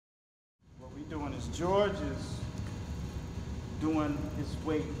as George is doing his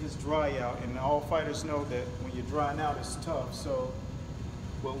weight, his dry out, and all fighters know that when you're drying out, it's tough. So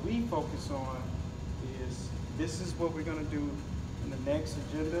what we focus on is, this is what we're gonna do in the next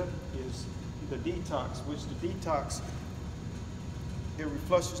agenda, is the detox, which the detox, it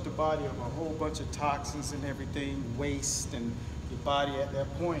reflushes the body of a whole bunch of toxins and everything, waste, and your body at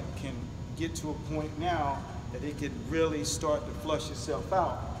that point can get to a point now that it could really start to flush itself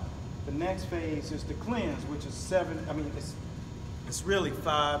out. The next phase is the cleanse, which is it's really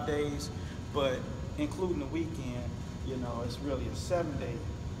 5 days, but including the weekend, you know, it's really a 7-day.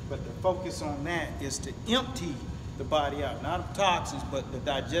 But the focus on that is to empty the body out, not of toxins, but the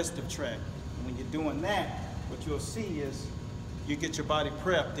digestive tract. And when you're doing that, what you'll see is you get your body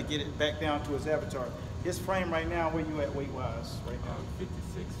prepped to get it back down to its avatar. His frame right now, where you at weight-wise right now?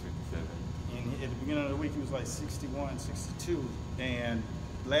 56, 57. And at the beginning of the week, he was like 61, 62. And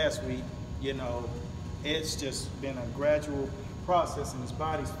last week, you know, it's just been a gradual process, and his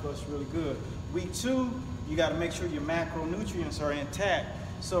body's flushed really good. Week 2, you got to make sure your macronutrients are intact.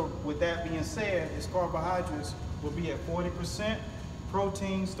 So with that being said, his carbohydrates will be at 40%,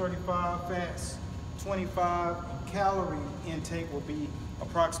 proteins 35, fats 25, and calorie intake will be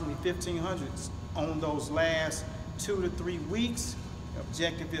approximately 1,500 on those last 2 to 3 weeks. The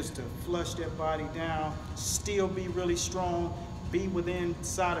objective is to flush that body down, still be really strong, be within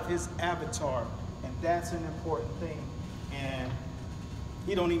inside of his avatar, and that's an important thing. And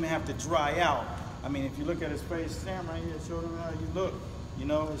he don't even have to dry out. I mean, if you look at his face, stand right here, show them how you look. You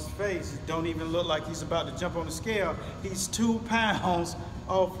know, his face don't even look like he's about to jump on the scale. He's 2 pounds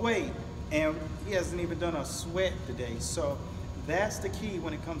off weight, and he hasn't even done a sweat today. So that's the key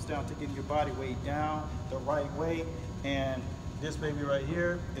when it comes down to getting your body weight down the right way. And this baby right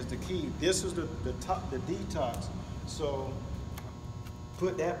here is the key. This is the detox. So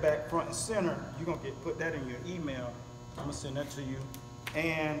put that back front and center. You're gonna put that in your email. I'm gonna send that to you.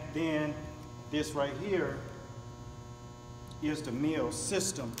 And then this right here is the meal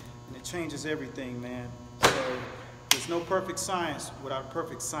system, and it changes everything, man. So there's no perfect science without a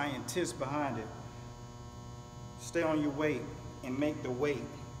perfect scientist behind it. Stay on your weight and make the weight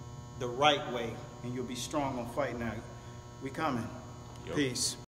the right way, and you'll be strong on fight night. We coming. Yo. Peace.